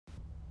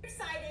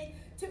excited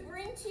to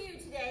bring to you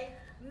today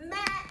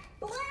Matt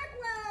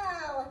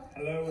Blackwell.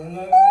 Hello,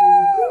 hello.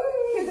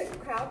 Here's the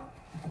crowd.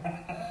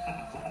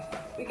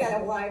 We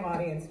got a live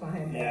audience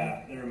behind there.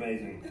 Yeah, they're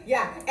amazing.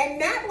 Yeah, and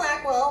Matt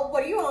Blackwell,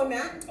 what do you own,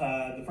 Matt?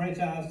 The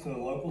franchise to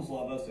Locals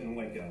Love Us in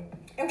Waco.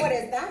 And what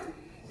is that?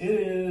 It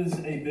is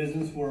a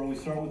business where we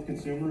start with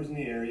consumers in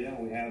the area.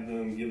 We have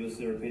them give us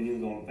their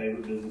opinions on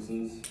favorite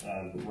businesses,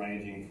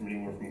 ranging from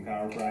anywhere from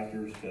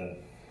chiropractors to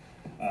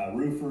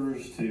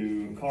roofers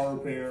to car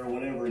repair,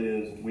 whatever it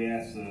is. We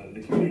ask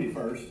the community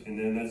first, and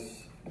then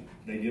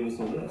they give us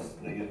a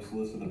list. They give us a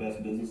list of the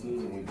best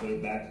businesses, and we put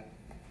it back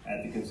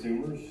at the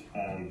consumers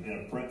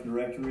in a print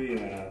directory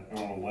and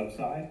on a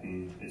website,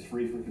 and it's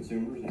free for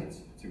consumers, and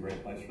it's a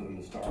great place for them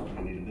to start when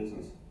they need a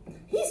business.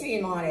 He's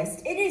being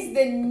modest. It is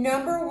the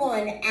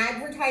 #1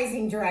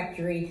 advertising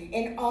directory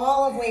in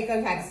all of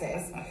Waco,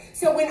 Texas.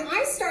 So when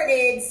I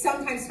started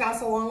Sometimes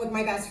Spouse, along with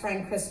my best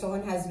friend Crystal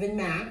and husband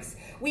Max,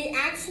 we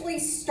actually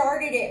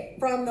started it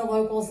from the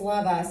Locals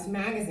Love Us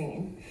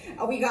magazine.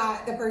 We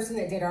got the person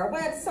that did our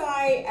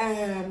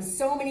website,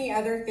 so many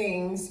other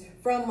things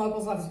from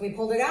Locals Love Us. We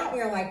pulled it out. We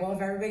were like, well,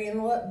 if everybody in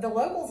the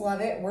locals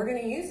love it, we're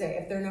going to use it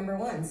if they're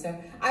 #1. So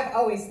I've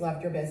always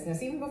loved your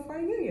business, even before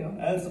I knew you.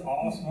 That's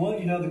awesome. Well,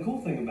 the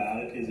cool thing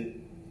about it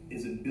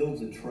is it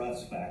builds a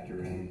trust factor,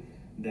 and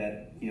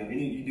that you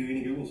do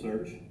any Google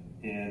search,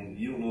 and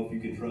you don't know if you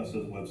can trust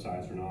those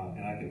websites or not.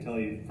 And I can tell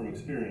you from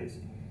experience,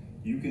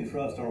 you can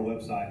trust our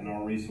website, and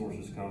our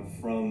resources come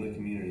from the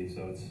community,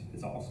 so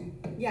it's awesome.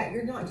 Yeah,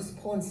 you're not just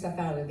pulling stuff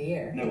out of the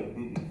air. No.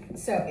 Mm-mm.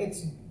 So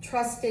it's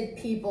trusted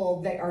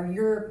people that are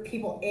your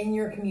people in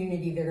your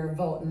community that are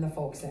voting the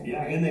folks in.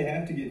 Yeah, right? and they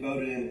have to get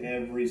voted in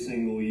every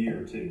single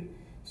year too.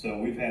 So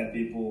we've had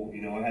people,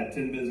 I had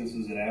 10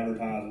 businesses that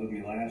advertised with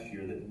me last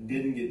year that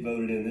didn't get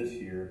voted in this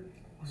year,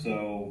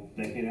 so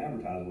they can't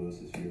advertise with us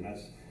this year.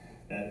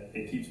 And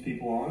it keeps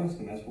people honest,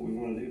 and that's what we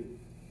want to do.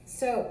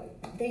 So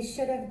they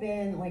should have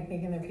been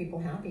making their people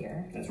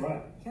happier. That's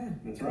right. Yeah.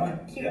 That's right.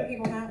 Keep Yeah. your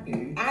people happy.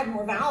 Mm-hmm. Add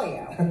more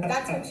value.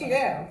 That's what you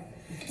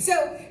do. So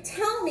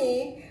tell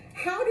me,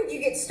 how did you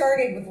get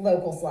started with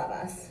Locals Love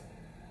Us?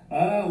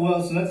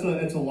 So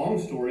it's a long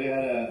story. I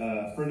had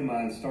a friend of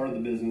mine started the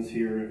business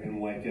here in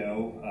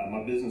Waco,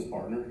 my business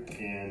partner,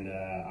 and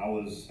I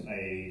was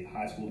a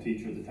high school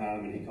teacher at the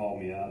time, and he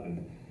called me up,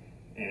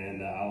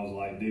 and I was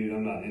like, dude,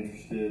 I'm not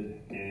interested.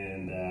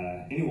 And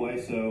anyway,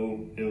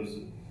 so it was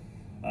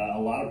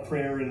a lot of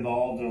prayer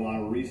involved and a lot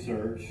of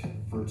research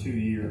for 2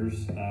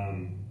 years,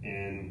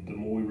 and the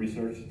more we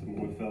researched it, the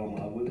more we fell in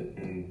love with it,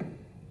 and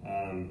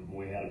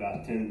we had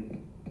about 10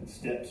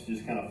 steps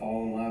just kind of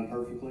fall in line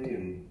perfectly,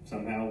 and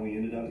somehow we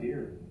ended up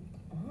here.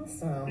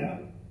 Awesome. Yeah.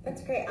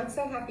 That's great. I'm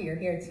so happy you're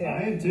here too.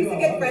 I am too. He's a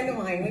good friend of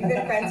mine. We've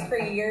been friends for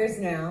years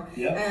now.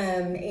 Yep.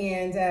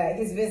 And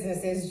his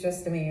business is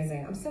just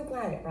amazing. I'm so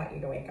glad it brought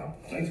you to Waco.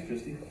 Thanks,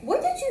 Christy.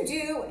 What did you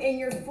do in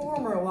your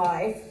former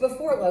life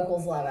before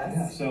Locals Love Us?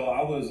 Yeah,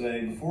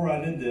 so before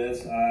I did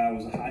this, I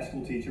was a high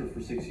school teacher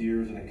for 6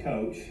 years and a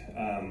coach.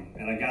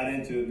 And I got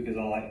into it because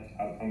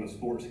I'm a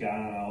sports guy,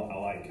 and I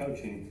like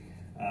coaching.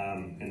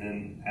 And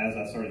then as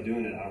I started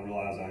doing it, I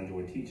realized I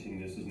enjoyed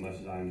teaching just as much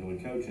as I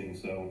enjoyed coaching.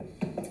 So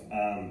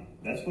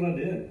that's what I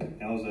did.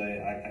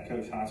 I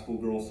coached high school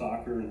girls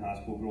soccer and high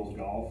school girls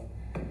golf,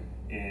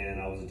 and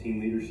I was a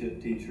team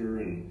leadership teacher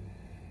and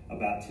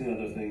about 10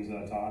 other things that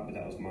I taught, but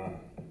that was my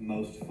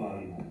most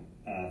fun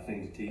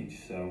thing to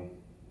teach. So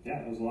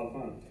yeah, it was a lot of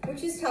fun.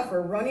 Which is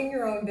tougher, running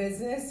your own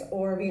business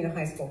or being a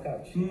high school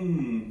coach?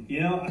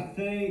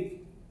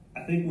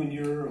 I think when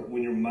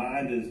your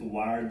mind is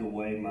wired the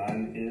way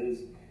mine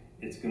is,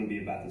 it's going to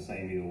be about the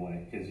same either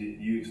way, because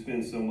you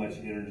expend so much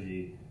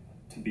energy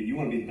you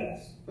want to be the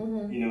best.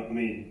 Mm-hmm.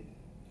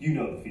 You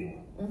know the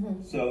feeling.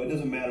 Mm-hmm. So it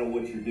doesn't matter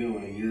what you're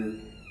doing,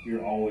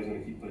 you're always going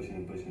to keep pushing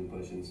and pushing and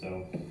pushing.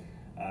 So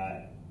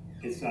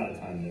it's not a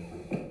ton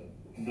different.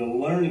 But the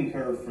learning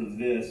curve for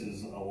this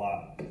is a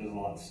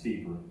lot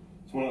steeper.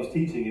 So when I was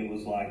teaching, it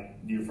was like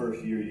your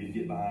first year you'd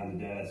get behind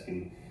the desk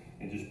and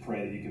just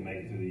pray that you can make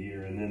it through the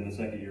year. And then the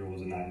second year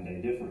was a night and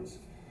day difference.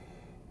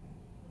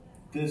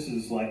 This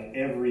is like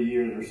every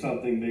year there's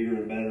something bigger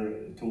and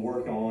better to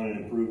work on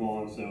and improve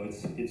on. So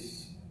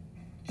it's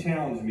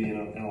challenged me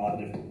in a lot of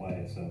different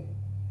ways. So,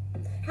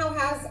 how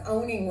has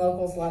owning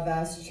Locals Love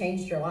Us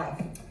changed your life?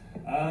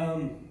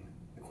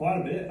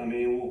 Quite a bit.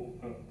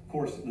 Of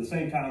course, at the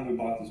same time we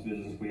bought this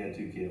business, we had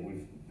 2 kids.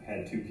 We've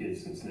had 2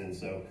 kids since then.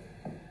 So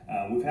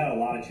we've had a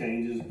lot of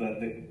changes.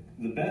 But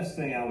the best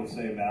thing I would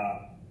say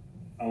about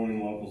owning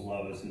Locals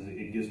Love Us is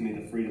it gives me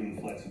the freedom and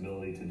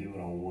flexibility to do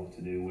what I want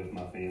to do with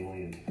my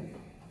family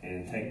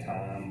and take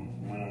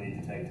time when I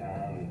need to take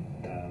time.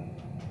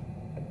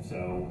 And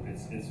so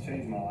it's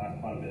changed my life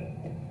quite a bit.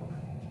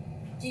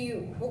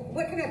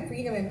 What kind of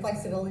freedom and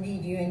flexibility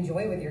do you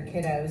enjoy with your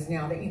kiddos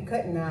now that you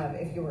couldn't have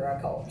if you were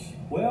a coach?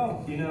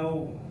 Well,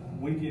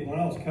 when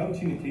I was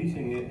coaching and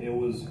teaching, it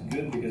was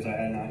good because I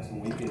had nights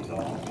and weekends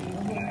off,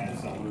 and I had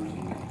summers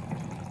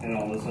and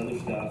all this other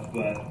stuff.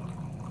 But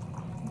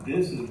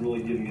this has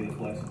really given me the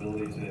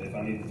flexibility to, if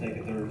I need to take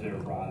a Thursday or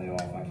Friday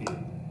off, I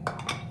can.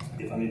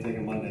 If I need to take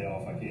a Monday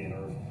off, I can.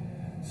 Or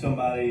if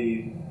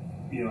somebody,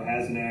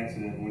 has an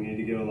accident, we need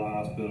to go to the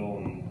hospital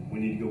and we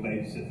need to go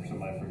babysit for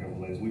somebody for a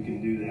couple of days. We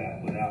can do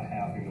that without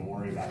having to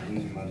worry about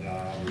losing my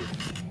job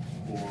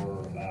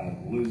or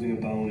losing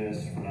a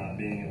bonus for not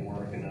being at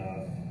work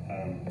enough.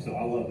 So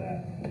I love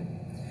that.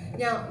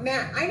 Now,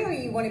 Matt, I know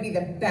you want to be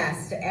the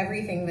best at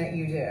everything that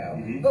you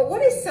do, but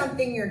what is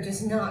something you're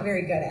just not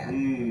very good at?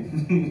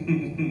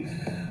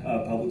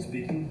 Public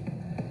speaking.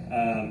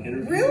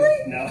 Interviews.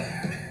 Really? No.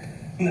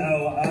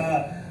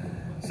 No.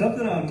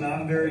 Something I'm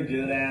not very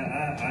good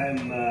at.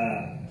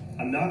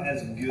 I'm not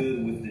as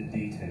good with the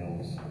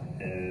details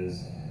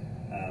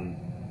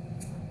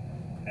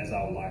as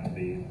I would like to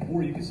be.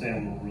 Or you could say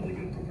I'm a really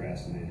good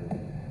procrastinator.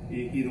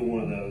 Either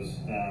one of those.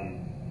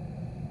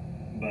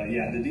 But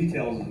yeah, the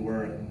details is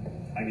where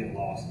I get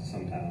lost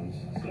sometimes.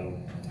 So,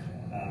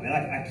 and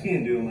I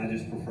can do them. I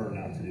just prefer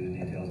not to do the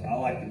details. I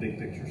like the big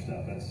picture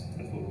stuff. That's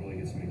what really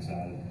gets me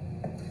excited.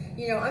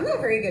 I'm not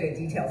very good at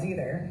details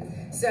either.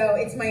 So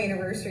it's my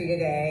anniversary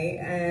today,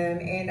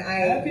 and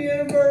Happy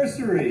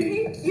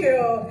anniversary! Thank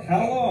you.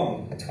 How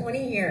long?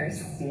 20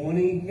 years.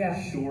 20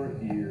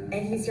 short years.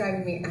 And he's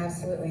driving me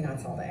absolutely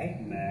nuts all day,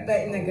 Max,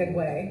 but in a good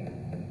way.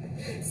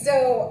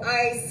 So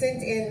I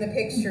sent in the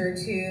picture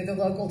to the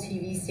local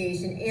TV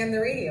station and the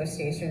radio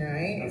station,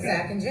 right? Okay.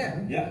 Zach and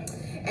Jim. Yeah.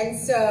 And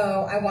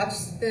so I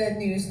watched the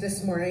news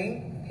this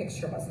morning.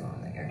 Picture wasn't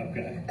on there.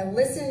 Okay. I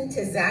listened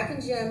to Zach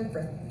and Jim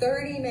for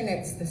 30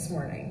 minutes this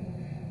morning.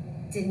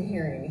 Didn't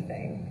hear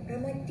anything. And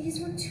I'm like, these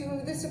were two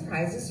of the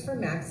surprises for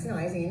Max and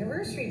I's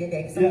anniversary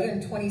today, because I'm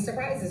doing 20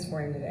 surprises for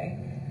him today.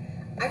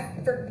 I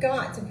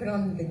forgot to put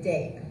on the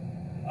date.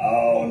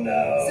 Oh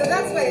no. So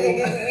that's why they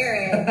didn't hear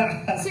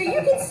it. So you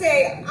could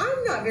say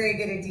I'm not very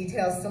good at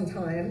details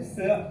sometimes.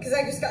 Yeah. Because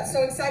I just got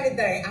so excited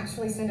that I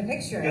actually sent a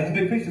picture. Got the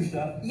big picture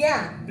stuff.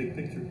 Yeah. Big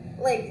picture.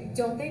 Like,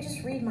 don't they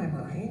just read my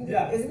mind?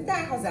 Yeah. Isn't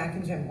that how Zach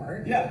and Jim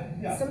work? Yeah.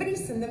 Yeah. Somebody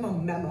send them a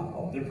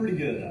memo. They're pretty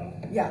good though.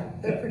 Yeah,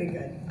 they're pretty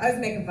good. I was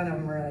making fun of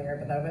them earlier,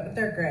 but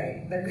they're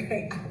great. They're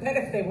great. I bet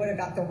if they would have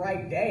got the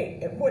right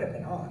date, it would have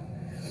been on.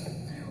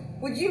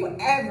 Would you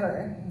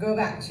ever go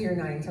back to your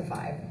 9 to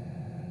 5?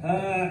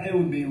 It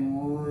would be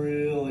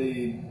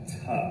really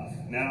tough.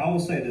 Now, I will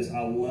say this.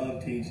 I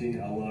love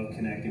teaching. I love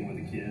connecting with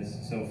the kids.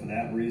 So for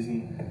that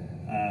reason,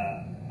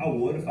 I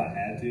would if I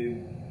had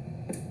to,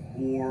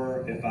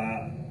 or if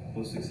I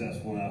was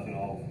successful enough in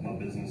all of my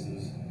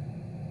businesses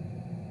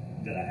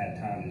that I had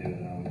time to do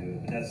it, I would do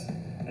it. But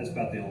that's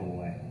about the only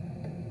way.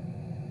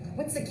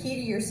 What's the key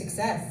to your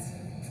success?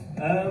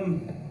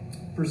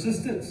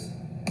 Persistence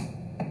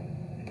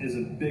is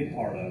a big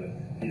part of it.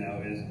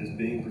 Is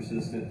being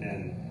persistent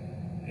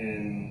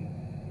and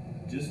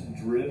just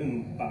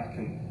driven by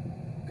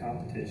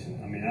competition.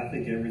 I mean, I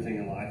think everything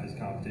in life is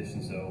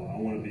competition, so I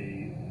want to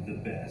be the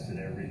best at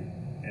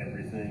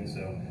everything.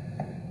 So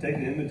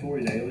taking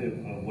inventory daily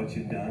of what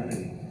you've done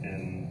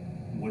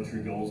and what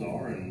your goals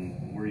are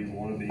and where you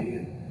want to be,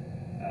 and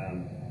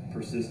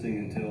persisting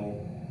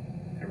until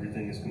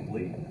everything is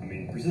complete. I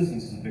mean,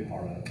 persistence is a big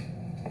part of it.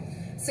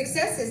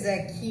 Success is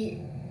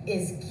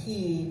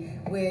key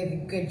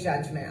with good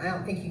judgment. I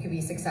don't think you could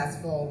be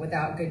successful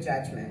without good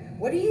judgment.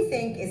 What do you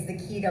think is the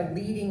key to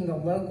leading the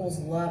locals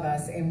love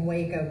us in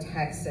Waco,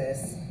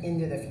 Texas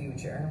into the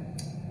future?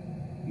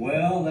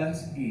 Well,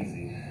 that's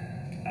easy.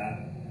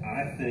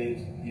 I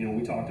think,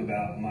 we talked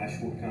about my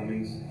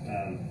shortcomings.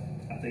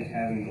 I think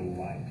having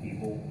the right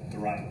people, the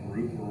right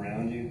group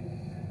around you,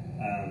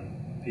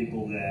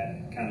 people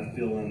that kind of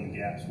fill in the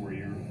gaps where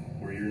you're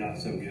not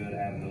so good,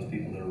 having those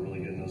people that are really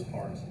good in those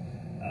parts.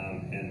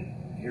 And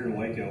here in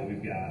Waco,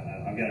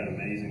 I've got an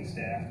amazing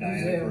staff,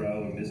 Diana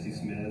Crow and Misty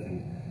Smith,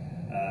 and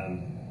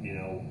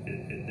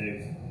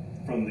they've,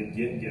 from the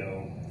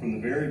get-go, from the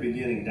very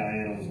beginning,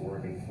 Diana was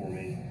working for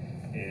me,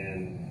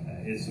 and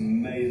it's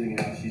amazing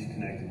how she's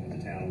connected with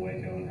the town of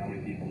Waco and how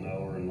many people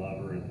know her and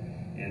love her,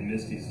 and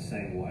Misty's the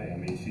same way. I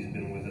mean, she's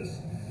been with us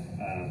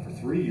for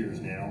 3 years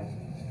now,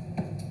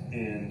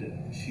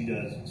 and she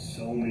does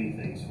so many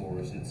things for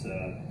us.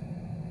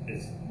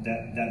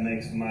 That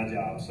makes my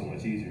job so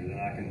much easier. Then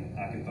I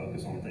can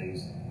focus on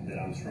things that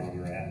I'm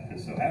stronger at.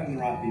 And so having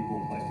the right people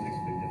in place makes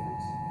a big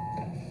difference.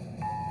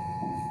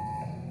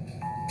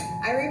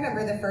 I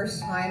remember the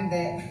first time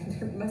that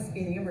there must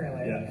be an Amber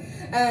alert.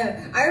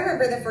 Yeah. I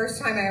remember the first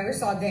time I ever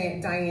saw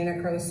Diana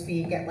Crow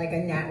speak at like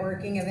a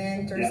networking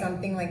event or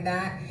something like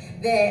that.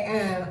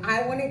 That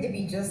I wanted to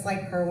be just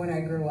like her when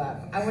I grew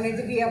up. I wanted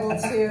to be able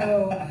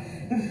to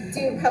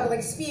do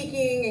public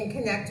speaking and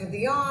connect with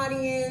the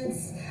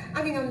audience.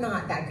 I mean, I'm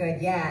not that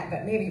good yet,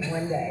 but maybe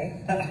one day.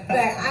 But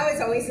I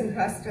was always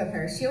impressed with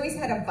her. She always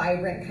had a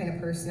vibrant kind of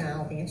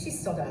personality, and she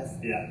still does.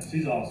 Yeah,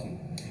 she's awesome.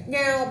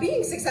 Now,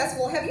 being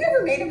successful, have you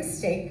ever made a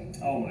mistake?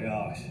 Oh my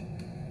gosh.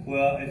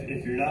 Well,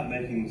 if you're not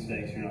making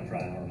mistakes, you're not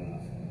trying hard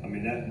enough. I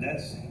mean,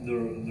 that's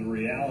the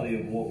reality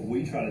of what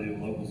we try to do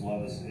at Locals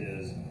Love Us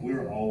is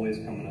we're always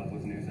coming up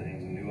with new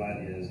things and new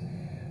ideas,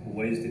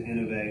 ways to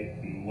innovate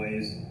and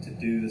ways to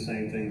do the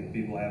same thing that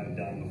people haven't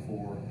done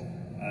before.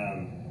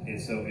 And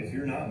so if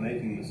you're not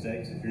making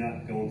mistakes, if you're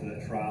not going through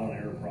that trial and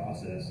error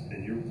process,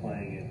 then you're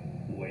playing it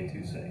way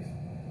too safe.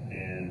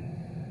 And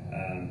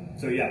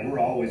so yeah, we're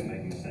always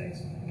making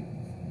mistakes,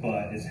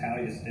 but it's how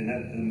you, and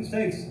that, the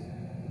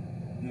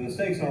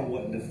mistakes aren't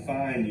what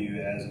define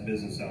you as a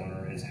business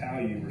owner. It's how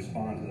you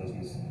respond to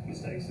those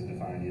mistakes that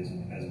define you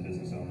as a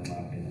business owner, in my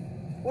opinion.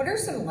 What are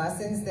some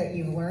lessons that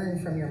you've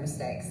learned from your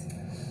mistakes?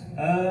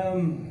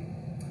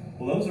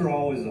 Well, those are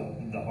always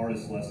the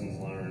hardest lessons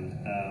learned.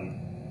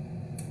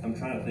 I'm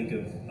trying to think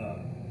of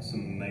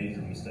some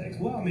major mistakes.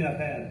 Well, I mean, I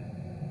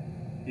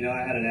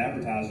had an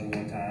advertiser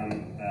one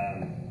time.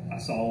 I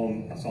saw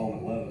them at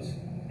Lowe's,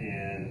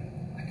 and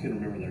I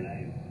couldn't remember their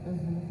name.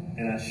 Mm-hmm.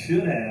 And I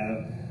should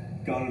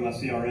have gone to my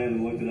CRM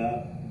and looked it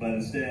up, but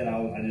instead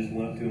I just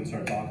went up to him and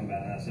started talking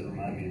about it, and I said,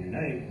 "Remind me of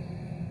your name."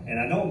 And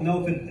I don't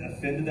know if it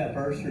offended that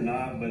person or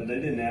not, but they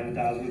didn't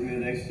advertise with me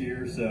the next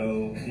year,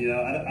 so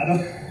I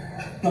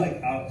don't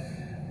like.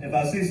 If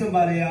I see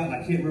somebody out and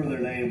I can't remember their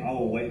name, I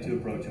will wait to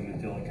approach them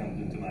until it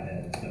comes into my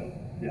head. So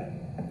yeah.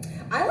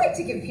 I like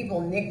to give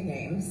people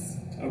nicknames.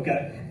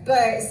 Okay.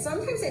 But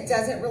sometimes it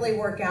doesn't really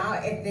work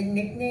out if the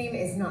nickname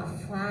is not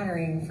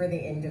flattering for the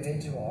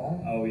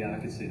individual. Oh yeah, I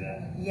can see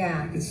that.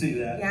 Yeah. I can see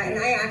that. Yeah, and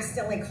I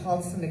accidentally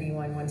called somebody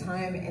one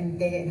time and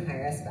they didn't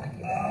hire us back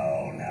either.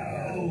 Oh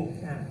no.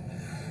 Yeah.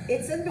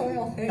 It's a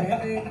normal thing, I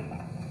think.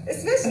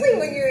 Especially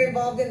when you're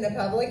involved in the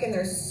public and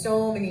there's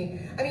so many.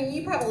 I mean,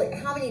 you probably,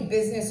 how many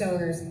business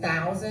owners?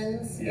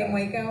 Thousands in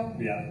Waco?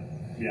 Yeah,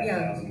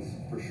 thousands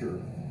for sure.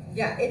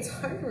 Yeah, it's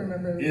hard to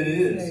remember. It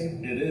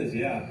is,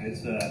 yeah.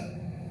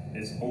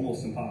 It's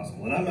almost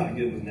impossible. And I'm not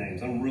good with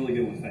names. I'm really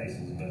good with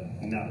faces,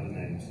 but not with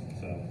names.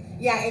 So.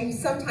 Yeah, and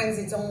sometimes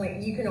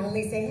you can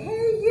only say,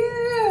 "Hey,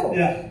 you!"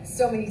 Yeah.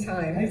 So many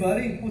times. Hey,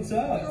 buddy, what's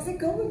up? How's it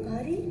going,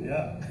 buddy?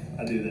 Yeah,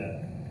 I do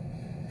that.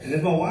 And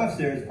if my wife's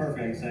there, it's perfect.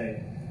 I can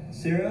say,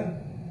 "Sarah,"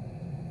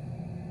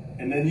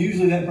 and then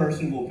usually that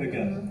person will pick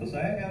up. Mm-hmm. They'll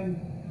say, "Hey,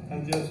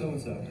 I'm Joe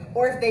so-and-so."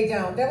 Or if they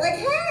don't, they're like,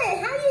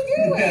 "Hey, how you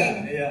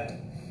doing?" Yeah.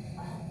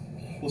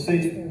 We'll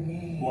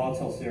see. Well, I'll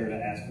tell Sarah to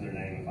ask for their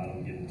name if I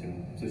don't give it to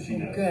them, so she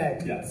knows.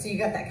 Good. Yeah. So you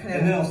got that kind of.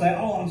 And then I'll say,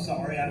 "Oh, I'm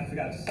sorry, I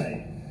forgot to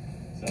say."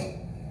 So.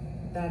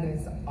 That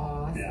is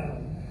awesome. Yeah.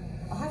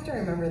 I'll have to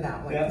remember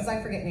that one because I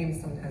forget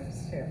names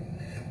sometimes too.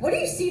 What do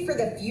you see for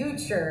the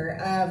future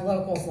of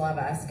Locals Love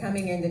Us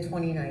coming into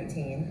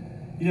 2019?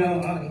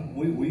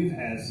 We've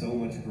had so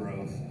much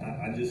growth.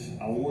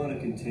 I want to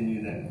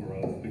continue that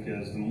growth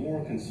because the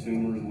more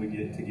consumers we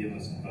get to give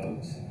us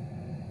votes,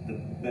 the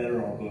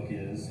better our book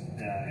is,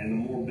 and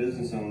the more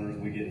business owners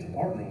we get to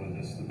partner with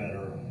us, the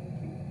better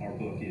our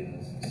book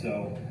is.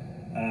 So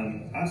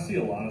I see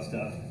a lot of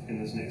stuff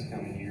in this next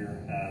coming year.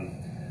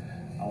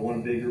 I want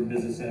a bigger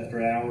business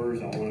after hours.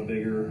 I want a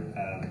bigger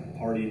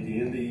party at the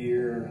end of the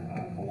year.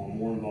 I want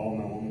more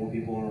involvement. I want more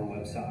people on our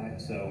website.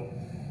 So,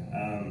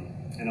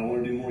 and I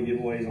want to do more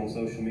giveaways on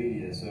social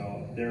media.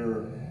 So there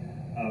are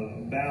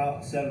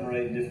about 7 or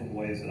 8 different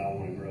ways that I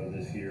want to grow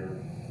this year.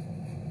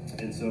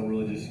 And so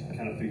really just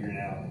kind of figuring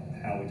out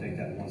how we take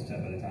that one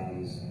step at a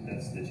time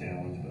that's the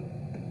challenge.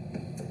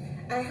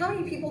 But how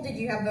many people did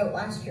you have vote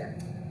last year?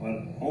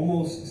 Well,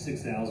 almost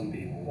 6,000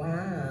 people.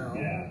 Wow.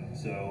 Yeah.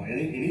 So, and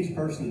each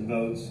person that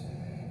votes,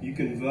 you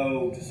can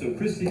vote. So,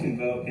 Christy can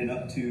vote in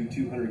up to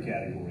 200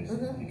 categories.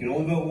 Mm-hmm. You can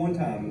only vote one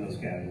time in those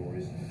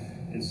categories.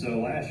 And so,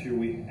 last year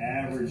we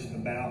averaged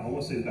about, I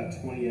want to say, about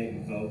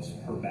 28 votes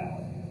per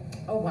ballot.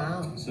 Oh,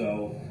 wow.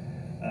 So,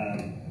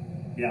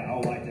 I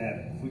would like to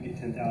have, if we get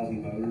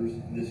 10,000 voters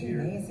this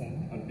year, amazing.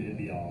 It'd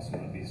be awesome.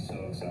 I'd be so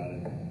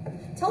excited.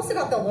 Tell us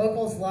about the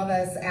Locals Love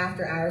Us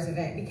After Hours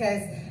event,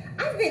 because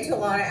I've been to a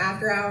lot of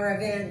after-hour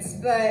events,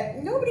 but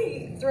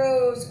nobody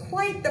throws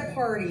quite the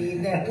party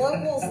that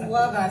Locals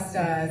Love Us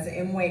does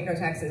in Waco,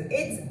 Texas.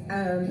 It's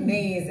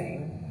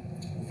amazing.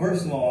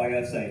 First of all, I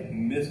got to say,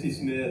 Misty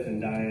Smith and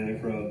Diana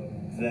Crow,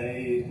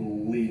 they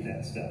lead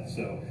that stuff.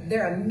 So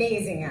they're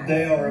amazing at it.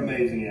 They are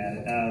amazing at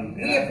it.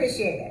 We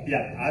appreciate it.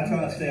 Yeah, I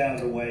try to stay out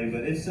of their way,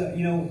 but it's,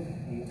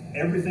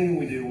 everything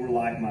we do, we're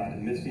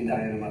like-minded. Misty and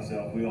Diana and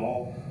myself, we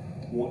all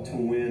want to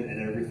win at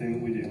everything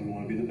that we do. We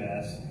want to be the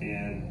best.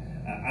 And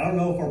I don't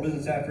know if our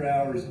business after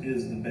hours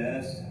is the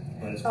best,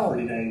 but it's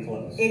pretty dang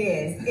close. It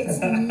is. It's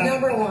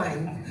number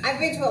one. I've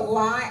been to a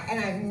lot, and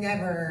I've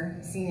never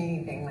seen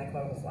anything like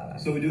Locals Love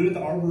Us. So we do it at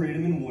the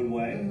Arboretum in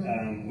Woodway.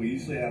 Mm-hmm. We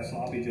usually have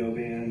Sloppy Joe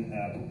Band,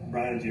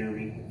 Brian and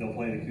Jeremy. They'll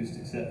play an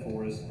acoustic set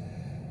for us.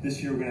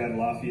 This year we're going to have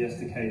La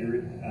Fiesta cater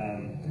it.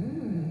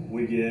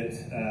 We get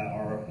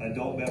our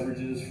adult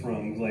beverages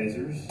from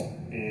Glazers,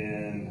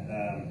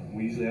 and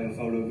we usually have a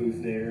photo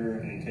booth there,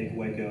 and Cake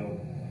Waco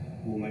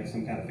will make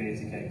some kind of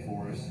fancy cake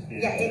for us.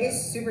 And, it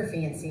is super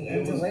fancy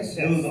and delicious.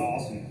 It was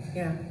awesome.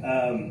 Yeah.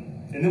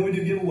 And then we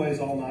do giveaways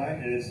all night,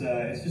 and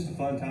it's just a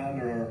fun time.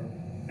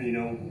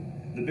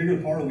 The bigger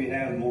the party we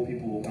have, the more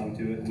people will come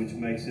to it, which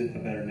makes it a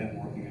better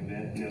networking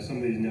event. Some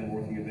of these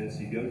networking events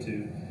you go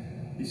to,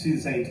 you see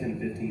the same 10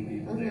 to 15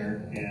 people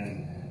there,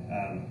 and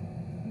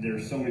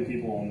there's so many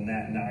people on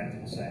that night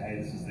that will say, "Hey,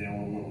 this is the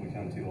only one we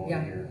come to all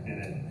year,"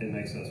 and it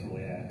makes us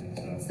really happy.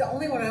 So it's the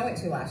only one I went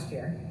to last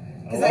year.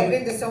 because I've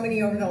been to so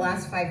many over the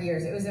last 5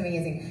 years. It was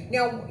amazing.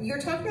 Now, you're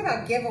talking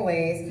about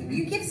giveaways. Mm-hmm.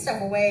 You give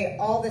stuff away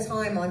all the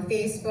time on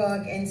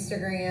Facebook,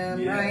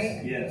 Instagram,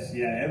 right? Yes,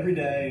 yeah. Every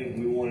day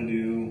we want to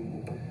do.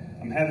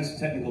 I'm having some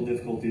technical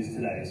difficulties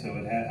today, so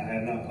I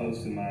have not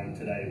posted mine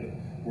today, but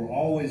we're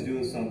always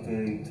doing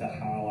something to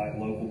highlight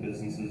local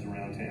businesses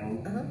around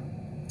town. Uh-huh.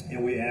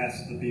 And we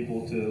ask the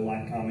people to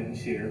like, comment, and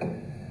share.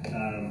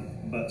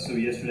 But so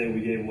yesterday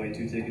we gave away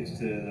 2 tickets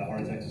to the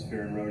Heart of Texas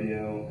Fair and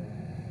Rodeo,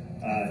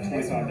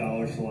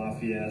 $25 to La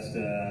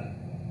Fiesta,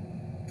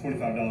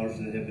 $25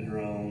 to the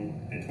Hippodrome,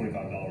 and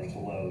 $25 to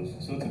Lowe's.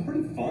 So it's a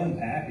pretty fun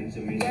package. I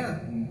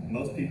mean,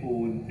 most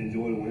people would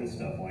enjoy to win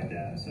stuff like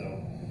that.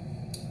 So,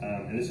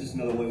 and it's just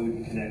another way we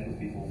can connect with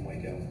people in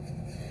Waco.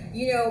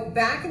 You know,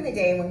 back in the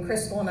day when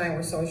Crystal and I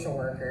were social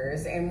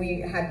workers and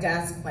we had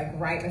desks like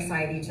right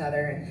beside each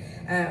other,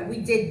 and we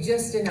did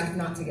just enough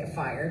not to get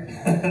fired.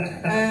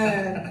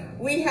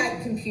 We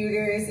had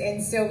computers,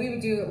 and so we would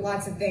do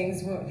lots of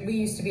things. We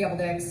used to be able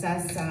to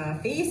access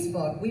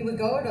Facebook. We would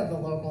go to the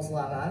Locals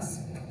Love Us,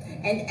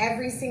 and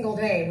every single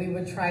day we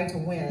would try to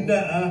win.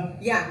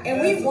 Yeah,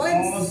 and we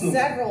won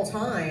several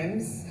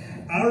times.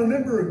 I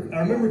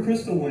remember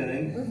Crystal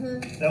winning.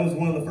 Mm-hmm. That was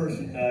one of the first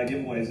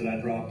giveaways that I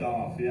dropped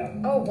off. Yeah.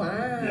 Oh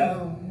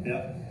wow.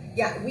 Yep.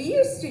 Yeah, we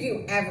used to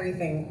do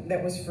everything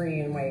that was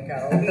free in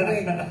Waco. We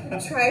would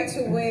try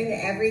to win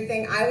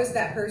everything. I was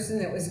that person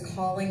that was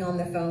calling on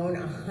the phone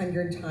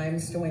 100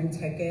 times to win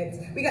tickets.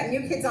 We got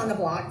New Kids on the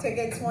Block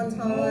tickets one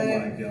time. Oh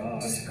my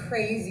gosh. Just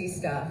crazy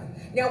stuff.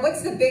 Now,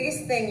 what's the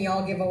biggest thing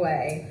y'all give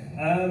away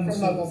from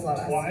Locals Love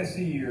Us? Twice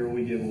a year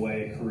we give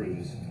away a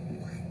cruise.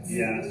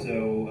 Yeah,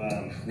 so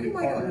we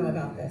partnered. I don't know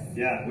about this.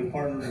 Yeah, we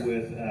partnered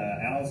with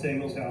Alan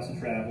Samuels House of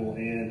Travel,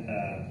 and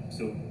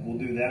so we'll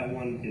do that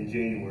one in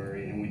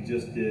January. And we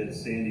just did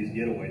Sandy's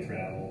Getaway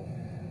Travel.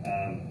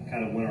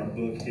 Kind of when our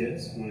book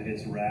hits, when it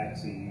hits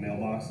racks and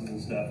mailboxes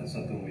and stuff, it's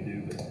something we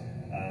do. But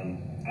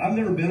I've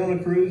never been on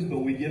a cruise, but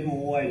we give them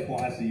away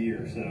twice a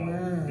year. So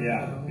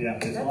yeah,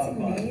 it's a lot of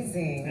fun.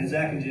 Amazing. And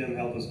Zach and Jim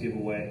help us give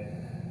away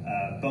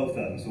both of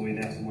them, so we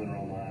announce the winner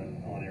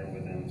online on air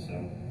with them.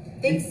 So.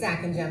 Thanks,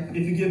 Zach and Jim.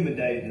 If you give them a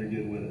date, they're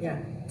good with it. Yeah,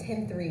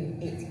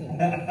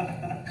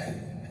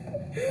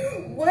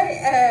 10-3-18.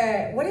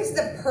 What is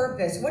the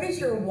purpose? What is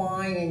your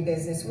why in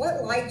business?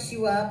 What lights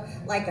you up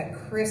like a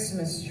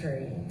Christmas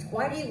tree?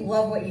 Why do you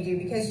love what you do?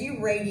 Because you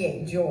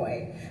radiate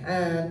joy.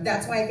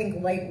 That's why I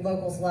think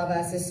Locals Love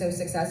Us is so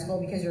successful,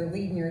 because you're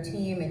leading your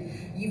team and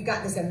you've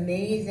got this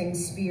amazing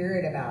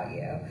spirit about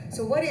you.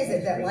 So what is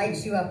it that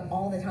lights you up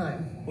all the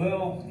time?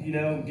 Well, you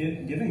know,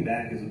 giving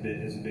back is a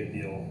big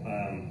deal.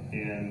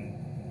 And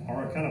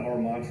our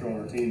mantra on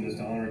our team is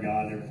to honor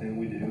God in everything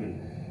we do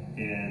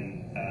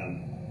and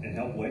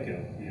help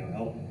Waco. You know,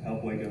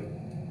 help Waco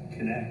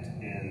connect.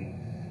 And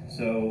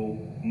so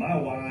my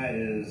why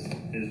is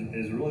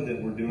really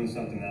that we're doing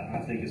something that I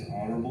think is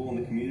honorable in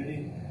the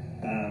community.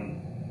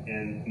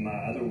 And my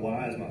other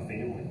why is my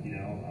family. You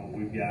know,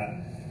 we've got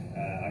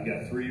I've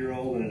got a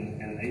 3-year-old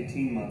and an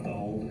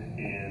 18-month-old,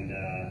 and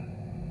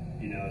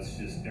you know, it's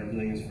just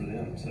everything is for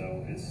them.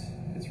 So it's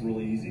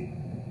really easy.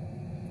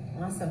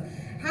 Awesome.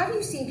 How have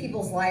you seen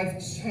people's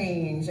lives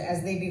change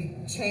as they've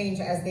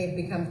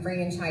become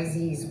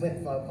franchisees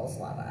with Locals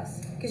Love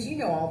Us? Because you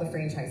know all the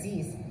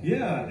franchisees.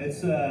 Yeah,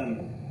 it's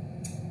an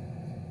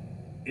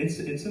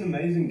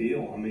amazing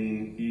deal. I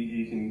mean,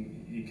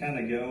 you kind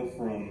of go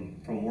from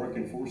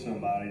working for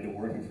somebody to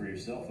working for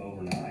yourself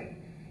overnight,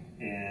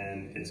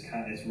 and it's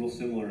real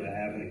similar to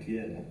having a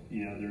kid.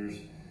 You know,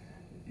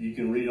 you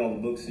can read all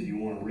the books that you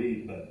want to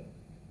read, but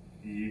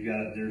you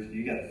got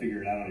to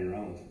figure it out on your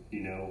own.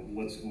 You know,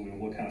 what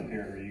kind of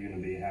parent are you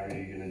going to be? How are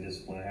you going to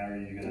discipline? How are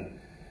you going to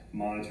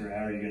monitor?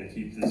 How are you going to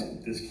keep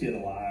this kid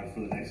alive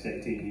for the next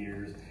 18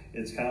 years?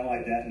 It's kind of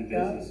like that in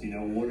business. You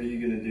know, what are you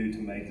going to do to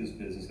make this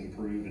business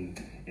improve and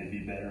be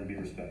better and be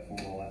respectful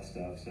and all that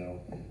stuff?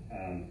 So,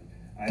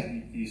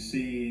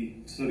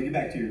 so to get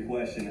back to your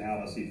question,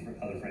 how I see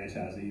other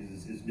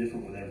franchisees is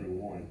different with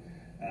everyone,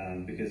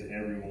 because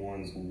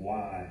everyone's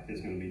why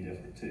is going to be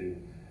different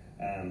too.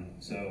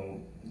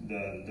 So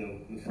the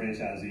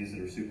franchisees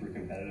that are super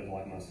competitive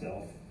like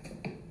myself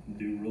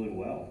do really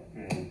well,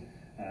 and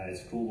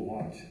it's cool to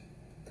watch.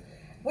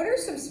 What are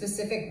some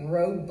specific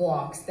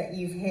roadblocks that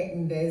you've hit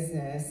in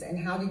business, and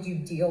how did you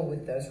deal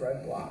with those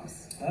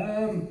roadblocks?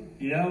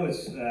 You know,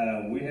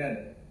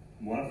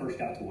 when I first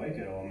got to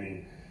Waco, I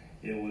mean,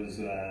 it was,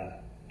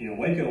 you know,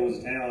 Waco was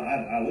a town.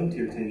 I lived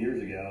here 10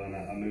 years ago, and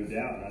I moved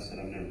out, and I said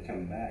I'm never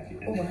coming back.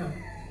 Oh, wow.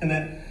 And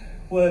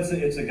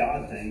it's a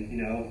God thing, you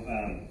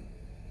know.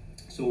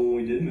 So when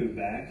we did move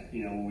back,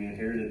 you know, we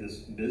inherited this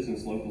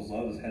business. Locals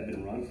Love Us had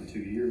been run for 2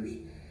 years,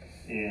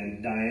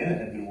 and Diana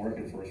had been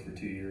working for us for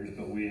 2 years,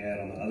 but we had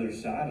on the other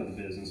side of the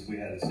business, we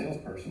had a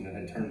salesperson that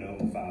had turned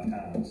over 5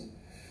 times.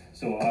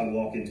 So I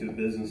walk into a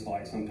business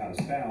like sometimes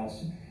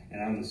Spouse,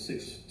 and I'm the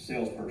 6th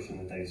salesperson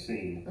that they've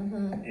seen.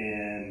 Mm-hmm.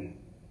 And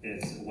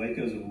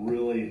Waco's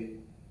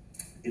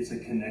it's a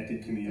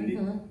connected community.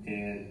 Mm-hmm.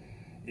 And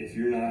if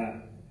you're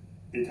not,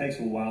 it takes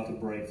a while to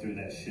break through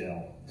that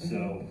shell. Mm-hmm.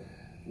 So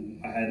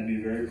I had to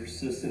be very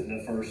persistent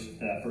the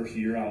first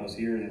year I was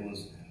here, and it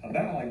was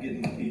about like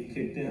getting my teeth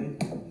kicked in.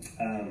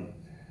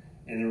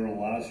 And there were a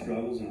lot of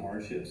struggles and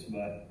hardships,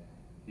 but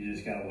you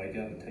just got to wake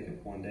up and take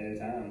it one day at a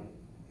time.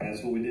 And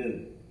that's what we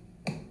did.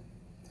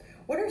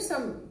 What are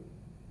some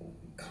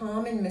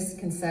common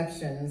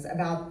misconceptions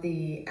about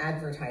the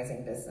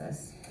advertising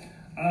business?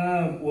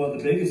 Well,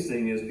 the biggest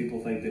thing is people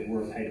think that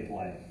we're pay to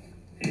play,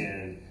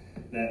 and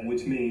that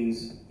which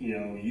means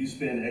you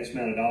spend X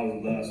amount of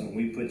dollars with us, and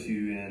we put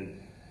you in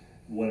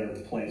whatever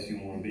place you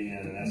want to be in,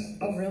 and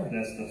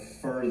that's the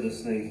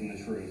furthest thing from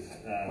the truth.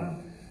 Wow.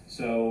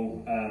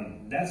 So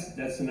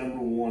that's the number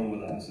one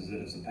with us, is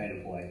that it's a pay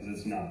to play, because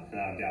it's not. And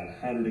I've got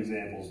 100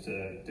 examples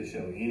to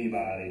show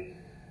anybody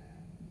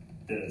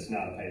that it's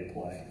not a pay to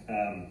play.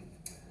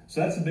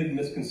 So that's a big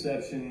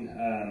misconception.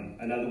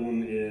 Another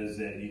one is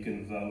that you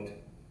can vote,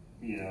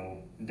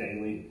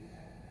 daily,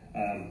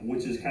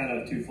 which is kind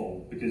of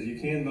twofold, because you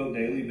can vote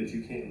daily, but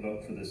you can't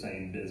vote for the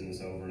same business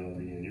over and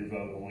over again. Your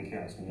vote only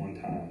counts one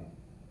time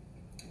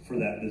for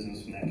that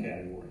business in that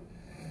category.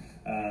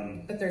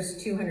 But there's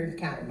 200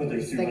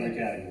 categories. 200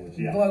 categories,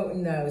 yeah. Vote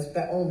in those,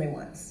 but only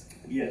once.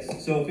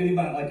 Yes. So if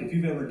anybody, like if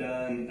you've ever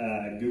done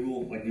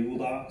Google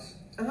Docs,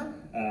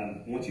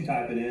 once you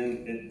type it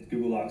in,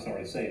 Google Docs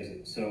already saves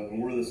it. So,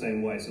 and we're the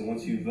same way. So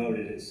once you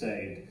voted, it's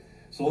saved.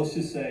 So let's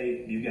just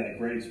say you've got a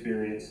great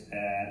experience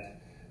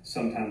at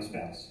Sometime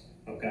Spouse.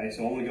 Okay,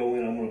 so I'm going to go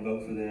in, I'm going to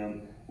vote for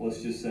them.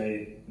 Let's just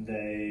say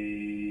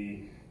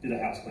they did a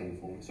house cleaning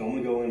for me. So I'm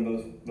going to go in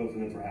and vote for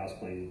them for house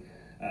cleaning.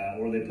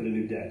 Or they put a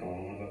new deck on,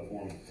 I'm going to vote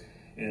for them.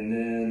 And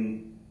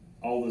then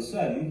all of a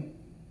sudden,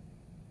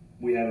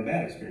 we have a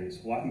bad experience.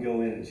 Well, I can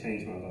go in and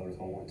change my vote if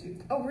I want to.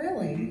 Oh,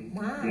 really? Mm-hmm.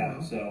 Wow. Yeah,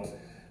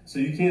 so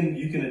you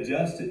can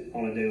adjust it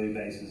on a daily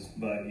basis,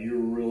 but you're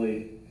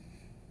really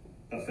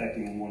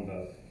affecting one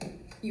vote.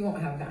 You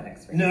won't have that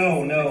experience.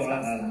 No.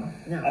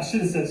 I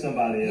should have said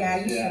somebody else. Yeah,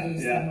 you should have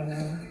used someone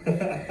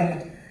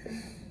else.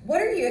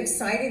 What are you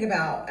excited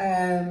about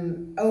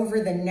over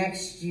the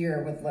next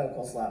year with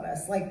Locals Love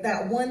Us? Like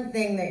that one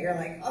thing that you're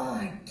like, oh,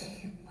 I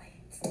can't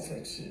wait to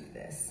achieve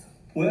this.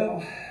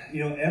 Well,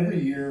 every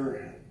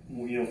year,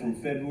 from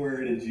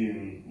February to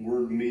June,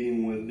 we're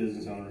meeting with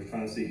business owners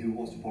trying to see who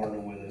wants to partner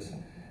with us.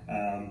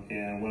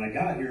 And when I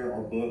got here,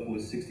 our book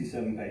was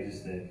 67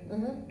 pages thick,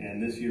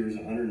 and this year is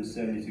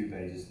 172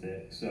 pages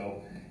thick.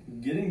 So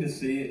getting to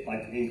see it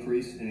like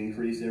increase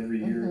every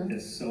year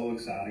is so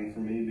exciting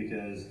for me,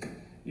 because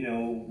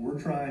we're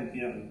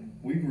trying,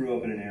 we grew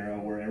up in an era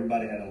where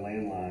everybody had a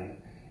landline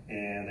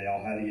and they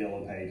all had the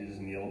yellow pages,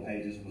 and the yellow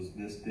pages was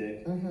this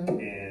thick.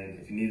 And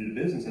if you needed a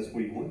business, that's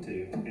where you went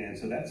to. And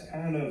so that's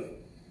kind of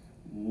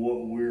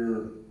what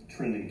we're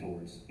trending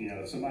towards.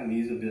 If somebody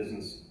needs a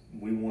business,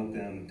 we want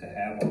them to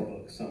have our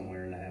book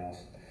somewhere in the house.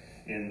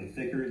 And the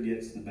thicker it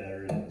gets, the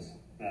better it is.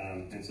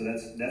 And so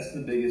that's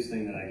the biggest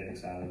thing that I get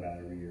excited about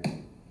every year.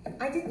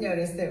 I did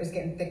notice that it was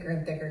getting thicker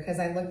and thicker, because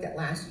I looked at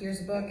last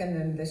year's book and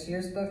then this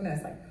year's book, and I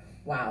was like,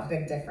 wow,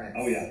 big difference.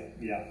 Oh,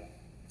 yeah.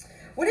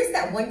 What is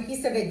that one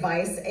piece of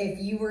advice if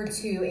you were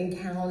to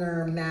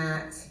encounter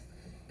Matt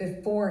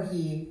before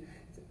he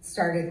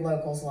started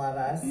Locals Love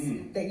Us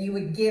that you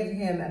would give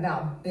him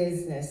about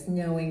business,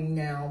 knowing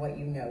now what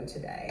you know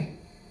today?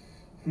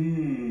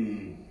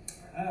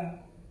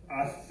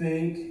 I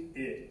think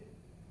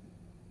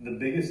the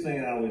biggest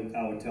thing I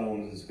would tell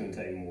him is it's going to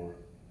take more.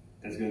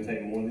 It's going to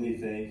take more than you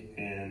think.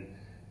 And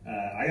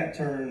I got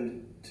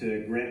turned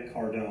to Grant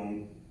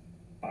Cardone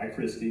by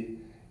Christy,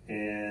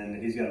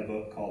 and he's got a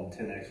book called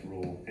 10X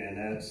Rule. And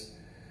that's,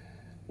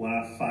 when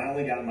I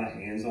finally got my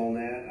hands on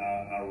that,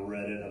 I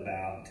read it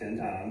about 10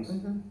 times.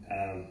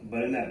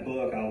 But in that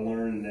book, I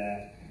learned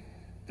that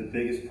the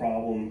biggest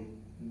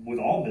problem with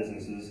all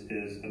businesses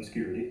is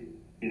obscurity.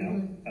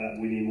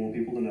 We need more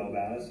people to know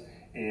about us.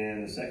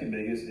 And the second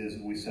biggest is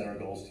we set our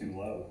goals too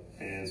low.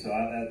 And so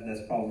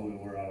that's probably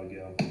where I would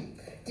go.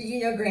 Did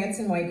you know Grant's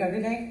in Waco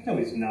today? No,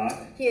 he's not.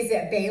 He is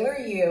at Baylor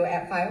U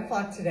at 5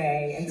 o'clock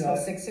today until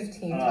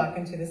 6:15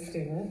 talking to the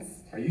students.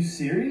 Are you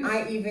serious?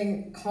 I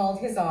even called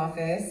his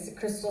office.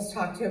 Crystal's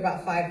talked to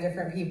about 5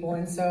 different people,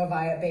 and so have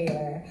I at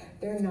Baylor.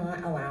 They're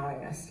not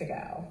allowing us to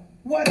go.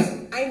 What?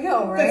 I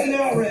know, right? That's an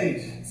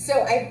outrage.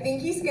 So I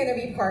think he's going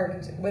to be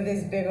parked with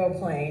his big old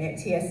plane at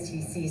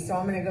TSTC, so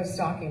I'm going to go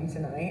stalk him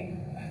tonight.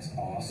 That's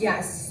awesome.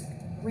 Yes.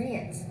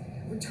 Grant,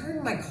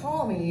 return my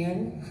call,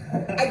 man.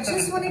 I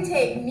just want to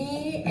take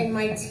me and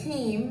my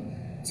team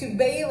to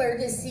Baylor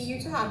to see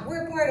you talk.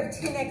 We're a part of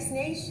 10X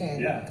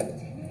Nation. Yeah.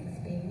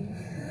 10X, baby.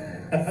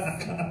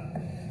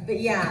 But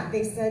yeah,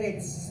 they said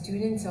it's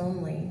students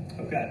only.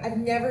 Okay. I've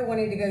never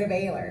wanted to go to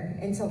Baylor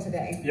until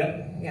today.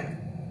 Yep. Yeah.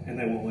 And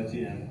they won't let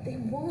you in. They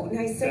won't. And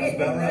I said it in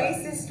the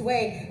nicest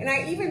way. And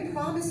I even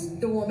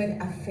promised the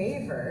woman a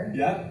favor.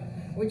 Yeah.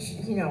 Which,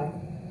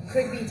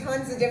 could be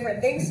tons of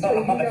different things to a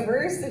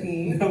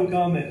university. No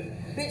comment.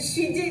 But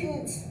she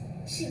didn't.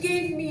 She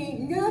gave me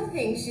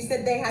nothing. She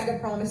said they had to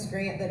promise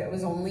Grant that it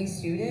was only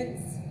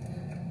students.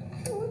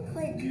 I look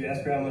like... Did you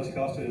ask her how much it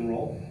cost to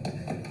enroll?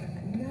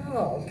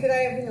 No. Could I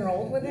have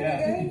enrolled with her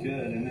today? I think you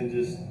could. And then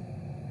just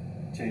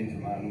change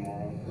your mind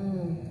tomorrow.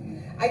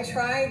 I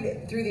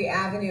tried through the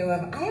avenue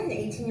of, I have an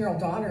 18-year-old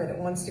daughter that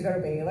wants to go to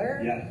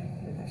Baylor. Yeah.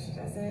 No, she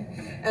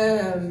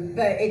doesn't.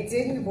 But it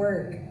didn't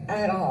work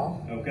at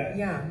all. Okay.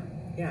 Yeah.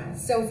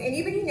 So if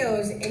anybody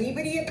knows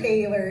anybody at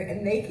Baylor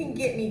and they can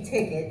get me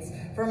tickets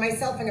for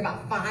myself and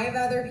about 5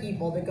 other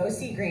people to go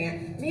see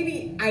Grant,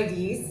 maybe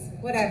IDs,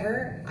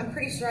 whatever, I'm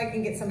pretty sure I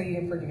can get somebody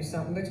to produce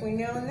something between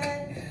now and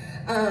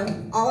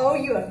then. I'll owe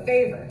you a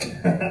favor.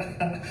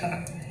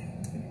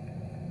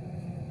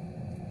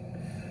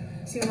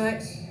 Too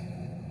much?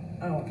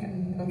 Oh, okay.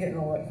 I'm getting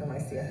a look for my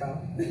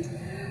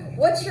CFO.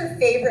 What's your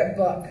favorite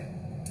book?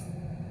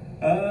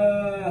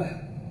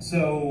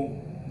 So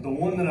the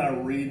one that I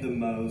read the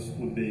most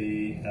would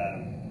be,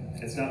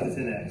 it's not the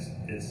 10X.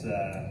 It's,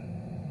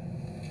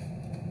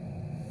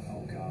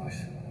 oh gosh,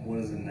 what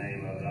is the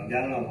name of it? I've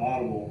got it on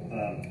Audible.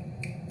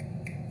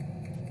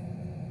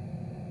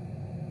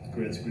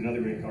 It's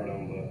another Grant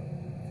Cardone book.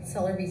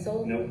 Sell or Be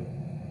Sold? Nope.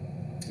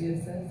 Be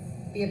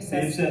Obsessed? Be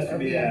Obsessed or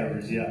Be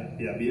Average.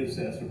 Yeah, Be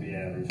Obsessed or Be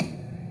Average.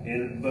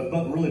 And but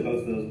really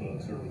both of those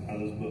books are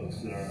those books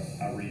that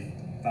I read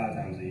 5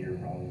 times a year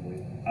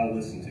probably. I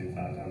listen to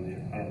 5 times a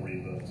year. I don't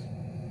read books.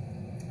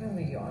 I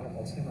only do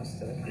Audible too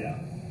most of the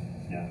time.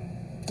 Yeah.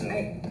 So,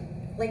 I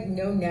like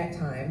no net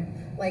time.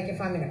 Like if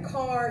I'm in a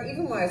car,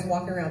 even when I was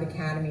walking around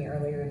Academy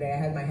earlier today, I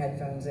had my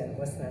headphones in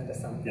listening to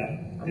something. yeah.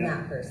 I'm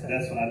that person.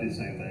 That's what I do the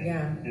same thing.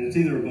 Yeah. And it's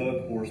either a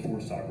book or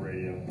sports talk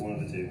radio. One of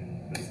the two.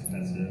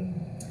 That's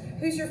it.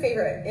 Who's your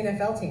favorite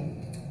NFL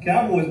team?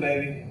 Cowboys,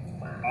 baby.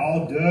 Wow.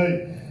 All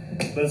day.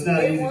 But it's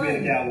not They easy won.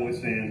 being a Cowboys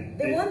fan.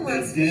 They won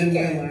last They did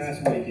weekend. win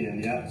last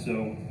weekend, yeah.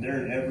 So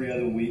they're an every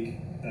other week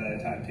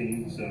type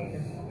team. So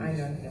I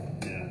know.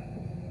 yeah,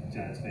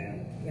 Giants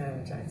fan. Yeah, I'm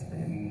a Giants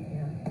fan.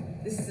 Yeah.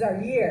 This is our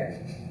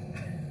year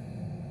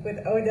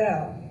with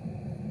Odell.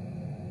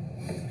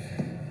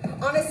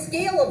 On a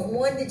scale of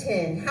 1 to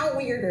 10, how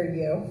weird are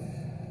you?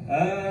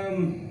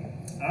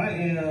 I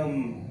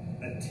am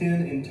a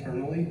 10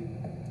 internally.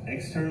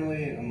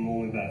 Externally, I'm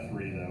only about a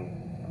 3 though.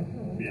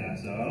 Yeah,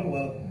 so I don't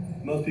well.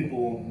 Most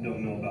people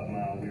don't know about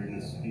my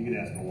weirdness. You can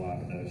ask my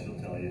wife though; she'll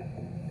tell you.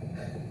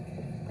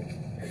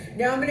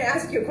 Now I'm going to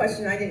ask you a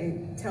question I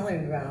didn't tell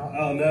him about.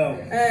 Oh no.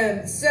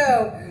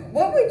 So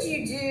what would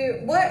you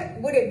do?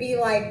 What would it be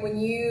like when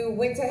you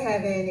went to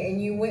heaven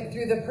and you went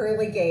through the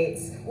pearly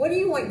gates? What do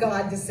you want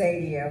God to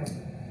say to you?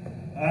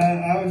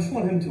 I just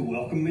want him to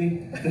welcome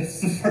me.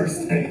 That's the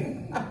first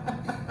thing.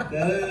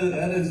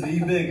 That is the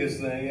biggest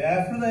thing.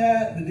 After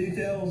that, the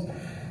details,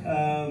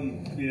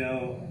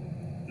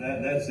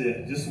 that's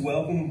it. Just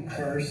welcome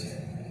first.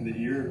 That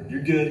you're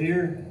good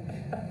here.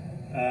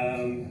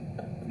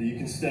 That you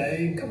can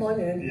stay. Come on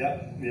in.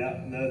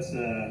 Yeah. That's.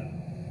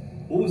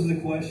 What was the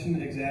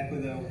question exactly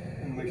though?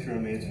 I want to make sure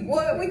I'm answering.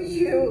 What would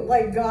you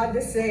like God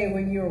to say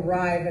when you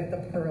arrive at the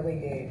pearly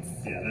gates?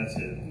 Yeah, that's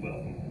it.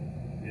 Welcome.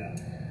 Yeah.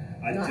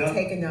 Not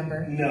take a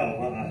number. No,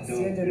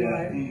 Stand in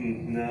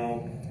line.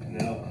 No.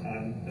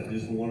 I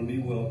just want to be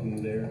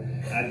welcomed there.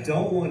 I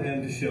don't want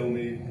him to show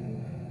me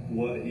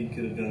what he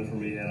could have done for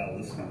me had I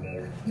listened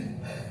better.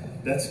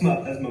 That's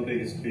my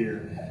biggest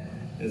fear.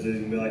 Is that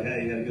he'd be like,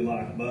 hey, you had a good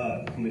life,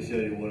 but let me show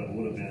you what it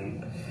would have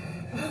been.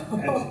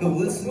 Had you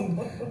listened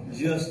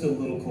just a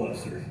little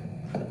closer.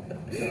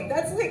 So.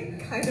 That's like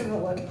kind of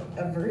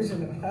a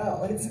version of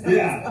hell. It sounds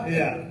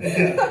Yeah.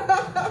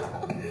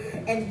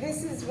 And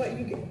this is what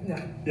you get. No.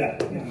 Yeah.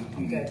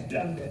 I'm good.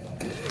 Yeah. I'm good.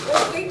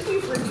 Well, thank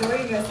you for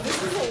joining us.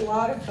 This is a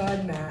lot of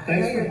fun, Matt. Thanks I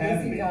know for you're a having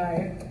busy me.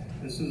 guy.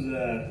 This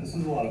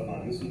is a lot of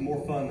fun. This is more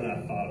fun than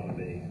I thought it would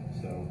be.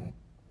 So.